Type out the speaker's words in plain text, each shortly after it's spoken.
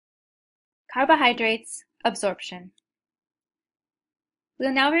Carbohydrates absorption.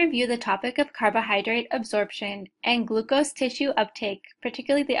 We'll now review the topic of carbohydrate absorption and glucose tissue uptake,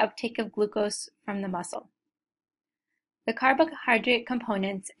 particularly the uptake of glucose from the muscle. The carbohydrate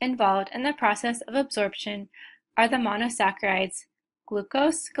components involved in the process of absorption are the monosaccharides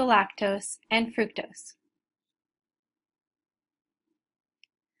glucose, galactose, and fructose.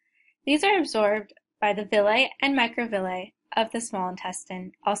 These are absorbed by the villi and microvilli of the small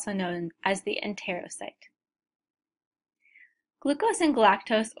intestine, also known as the enterocyte. Glucose and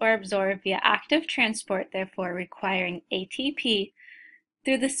galactose are absorbed via active transport, therefore requiring ATP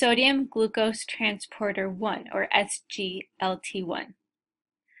through the sodium glucose transporter 1, or SGLT1.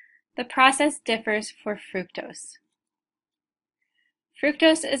 The process differs for fructose.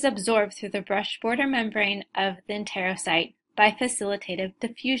 Fructose is absorbed through the brush border membrane of the enterocyte by facilitative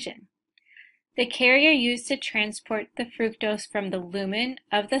diffusion. The carrier used to transport the fructose from the lumen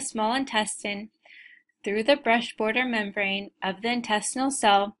of the small intestine through the brush border membrane of the intestinal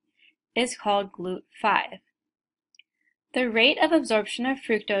cell is called GLUT5. The rate of absorption of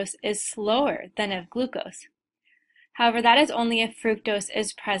fructose is slower than of glucose. However, that is only if fructose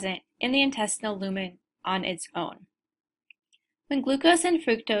is present in the intestinal lumen on its own. When glucose and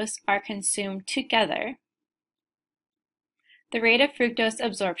fructose are consumed together, the rate of fructose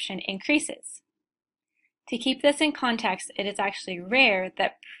absorption increases. To keep this in context, it is actually rare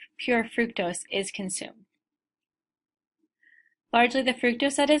that pure fructose is consumed. Largely, the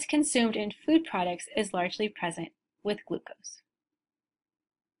fructose that is consumed in food products is largely present with glucose.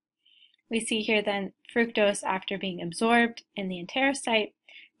 We see here then fructose, after being absorbed in the enterocyte,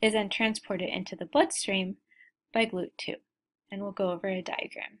 is then transported into the bloodstream by GLUT2. And we'll go over a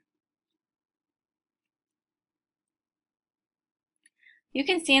diagram. You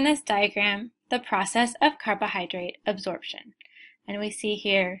can see in this diagram the process of carbohydrate absorption. And we see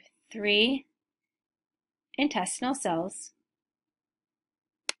here 3 intestinal cells.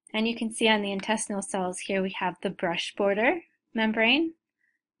 And you can see on the intestinal cells here we have the brush border membrane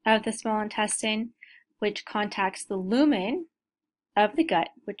of the small intestine, which contacts the lumen of the gut,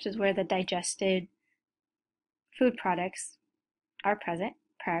 which is where the digested food products are present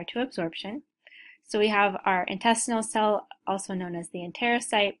prior to absorption. So we have our intestinal cell, also known as the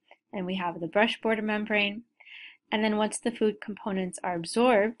enterocyte, and we have the brush border membrane. And then once the food components are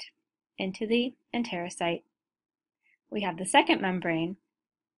absorbed into the enterocyte, we have the second membrane,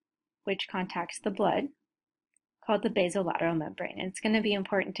 which contacts the blood, called the basolateral membrane. And it's going to be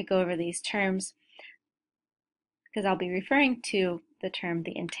important to go over these terms because I'll be referring to the term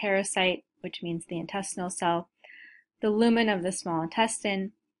the enterocyte, which means the intestinal cell, the lumen of the small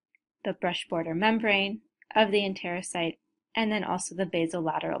intestine, the brush border membrane of the enterocyte, and then also the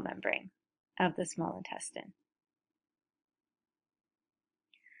basolateral membrane of the small intestine.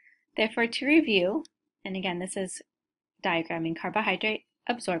 Therefore, to review, and again this is diagramming carbohydrate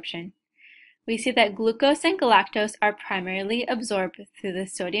absorption, we see that glucose and galactose are primarily absorbed through the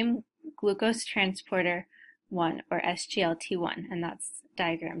sodium glucose transporter 1, or SGLT1, and that's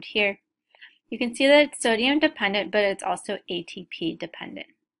diagrammed here. You can see that it's sodium dependent, but it's also ATP dependent.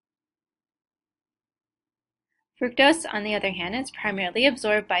 Fructose, on the other hand, is primarily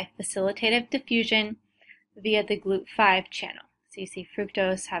absorbed by facilitative diffusion via the GLUT5 channel. So you see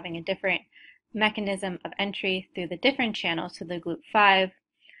fructose having a different mechanism of entry through the different channels to the GLUT5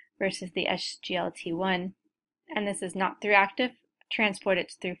 versus the SGLT1, and this is not through active transport,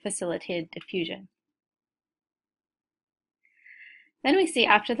 it's through facilitated diffusion. Then we see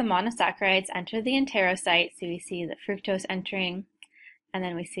after the monosaccharides enter the enterocyte, so we see the fructose entering, and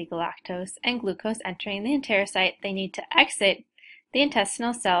then we see galactose and glucose entering the enterocyte. They need to exit the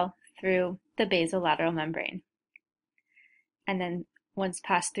intestinal cell through the basolateral membrane. And then once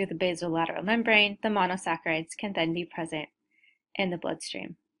passed through the basolateral membrane, the monosaccharides can then be present in the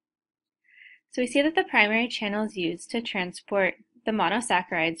bloodstream. So we see that the primary channels used to transport the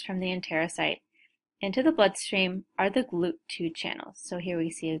monosaccharides from the enterocyte into the bloodstream are the GLUT2 channels. So here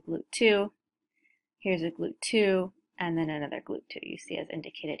we see a GLUT2, here's a GLUT2, and then another GLUT2 you see as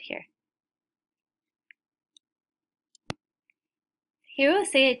indicated here. Here we'll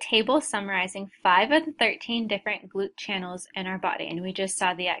see a table summarizing 5 of the 13 different GLUT channels in our body, and we just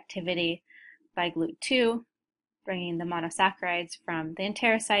saw the activity by GLUT2, bringing the monosaccharides from the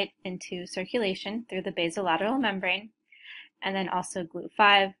enterocyte into circulation through the basolateral membrane. And then also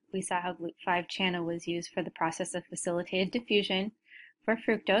GLUT5, we saw how GLUT5 channel was used for the process of facilitated diffusion for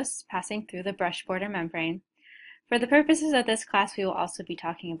fructose passing through the brush border membrane. For the purposes of this class, we will also be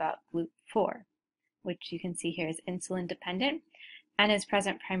talking about GLUT4, which you can see here is insulin dependent and is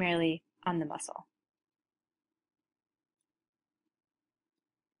present primarily on the muscle.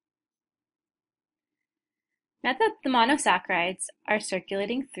 Now that the monosaccharides are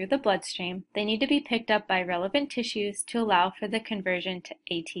circulating through the bloodstream, they need to be picked up by relevant tissues to allow for the conversion to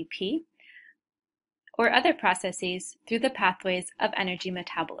ATP or other processes through the pathways of energy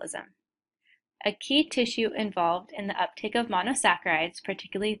metabolism. A key tissue involved in the uptake of monosaccharides,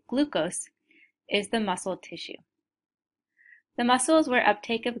 particularly glucose, is the muscle tissue. The muscles where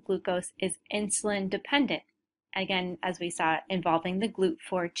uptake of glucose is insulin dependent, again, as we saw, involving the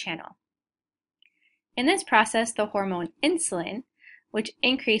GLUT4 channel. In this process, the hormone insulin, which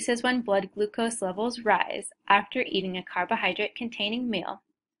increases when blood glucose levels rise after eating a carbohydrate-containing meal,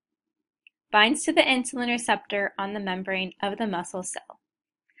 binds to the insulin receptor on the membrane of the muscle cell.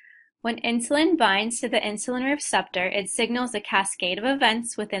 When insulin binds to the insulin receptor, it signals a cascade of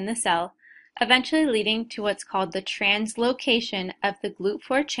events within the cell, eventually leading to what's called the translocation of the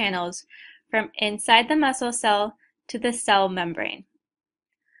GLUT4 channels from inside the muscle cell to the cell membrane.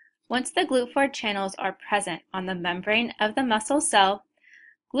 Once the GLUT4 channels are present on the membrane of the muscle cell,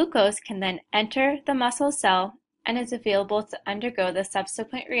 glucose can then enter the muscle cell and is available to undergo the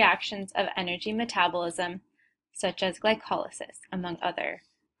subsequent reactions of energy metabolism, such as glycolysis, among other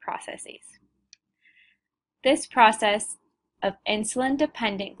processes. This process of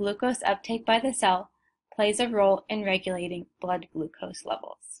insulin-dependent glucose uptake by the cell plays a role in regulating blood glucose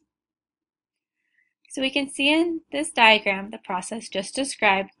levels. So we can see in this diagram the process just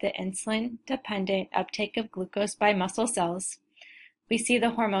described, the insulin-dependent uptake of glucose by muscle cells. We see the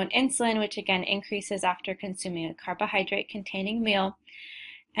hormone insulin, which again increases after consuming a carbohydrate-containing meal,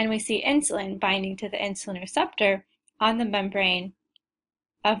 and we see insulin binding to the insulin receptor on the membrane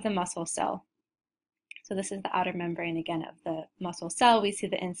of the muscle cell. So this is the outer membrane again of the muscle cell. We see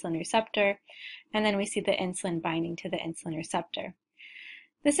the insulin receptor, and then we see the insulin binding to the insulin receptor.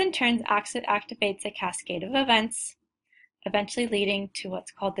 This in turn activates a cascade of events, eventually leading to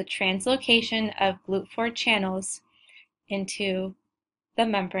what's called the translocation of GLUT4 channels into the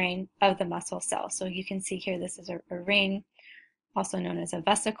membrane of the muscle cell. So you can see here this is a ring, also known as a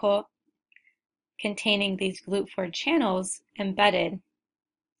vesicle, containing these GLUT4 channels embedded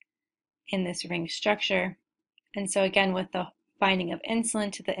in this ring structure. And so again, with the binding of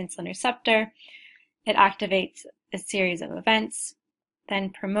insulin to the insulin receptor, it activates a series of events, then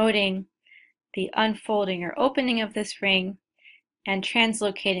promoting the unfolding or opening of this ring and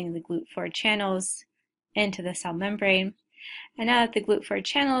translocating the GLUT4 channels into the cell membrane. And now that the GLUT4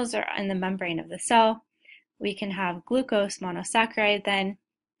 channels are in the membrane of the cell, we can have glucose monosaccharide then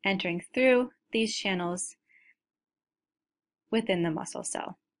entering through these channels within the muscle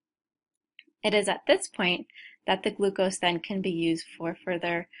cell. It is at this point that the glucose then can be used for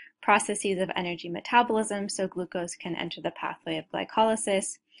further processes of energy metabolism, so glucose can enter the pathway of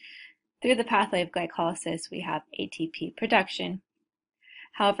glycolysis. Through the pathway of glycolysis, we have ATP production.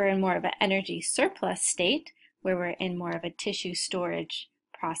 However, in more of an energy surplus state, where we're in more of a tissue storage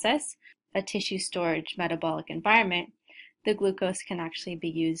process, a tissue storage metabolic environment, the glucose can actually be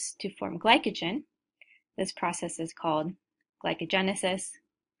used to form glycogen. This process is called glycogenesis.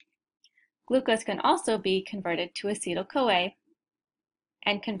 Glucose can also be converted to acetyl-CoA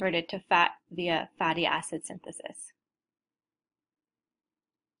and converted to fat via fatty acid synthesis.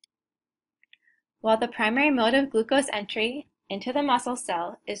 While the primary mode of glucose entry into the muscle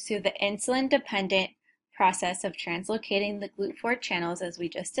cell is through the insulin-dependent process of translocating the GLUT4 channels, as we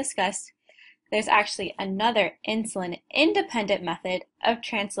just discussed, there's actually another insulin-independent method of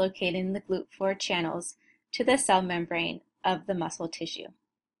translocating the GLUT4 channels to the cell membrane of the muscle tissue.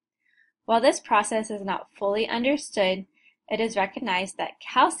 While this process is not fully understood, it is recognized that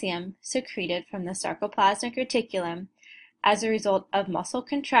calcium secreted from the sarcoplasmic reticulum as a result of muscle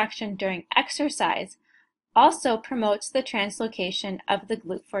contraction during exercise also promotes the translocation of the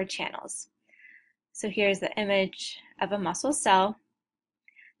GLUT4 channels. So here's the image of a muscle cell.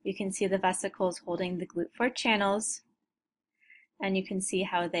 You can see the vesicles holding the GLUT4 channels, and you can see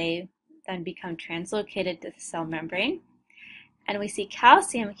how they then become translocated to the cell membrane. And we see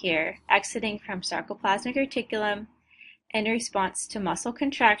calcium here exiting from sarcoplasmic reticulum in response to muscle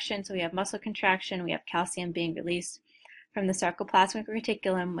contraction. So we have muscle contraction, we have calcium being released from the sarcoplasmic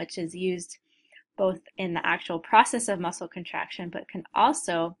reticulum, which is used both in the actual process of muscle contraction, but can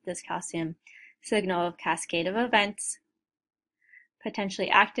also, this calcium, signal a cascade of events, potentially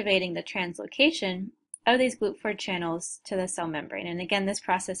activating the translocation of these GLUT4 channels to the cell membrane. And again, this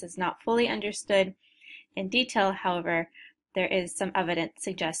process is not fully understood in detail. However, there is some evidence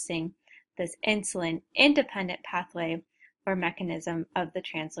suggesting this insulin-independent pathway or mechanism of the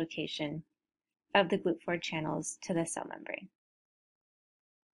translocation of the GLUT4 channels to the cell membrane.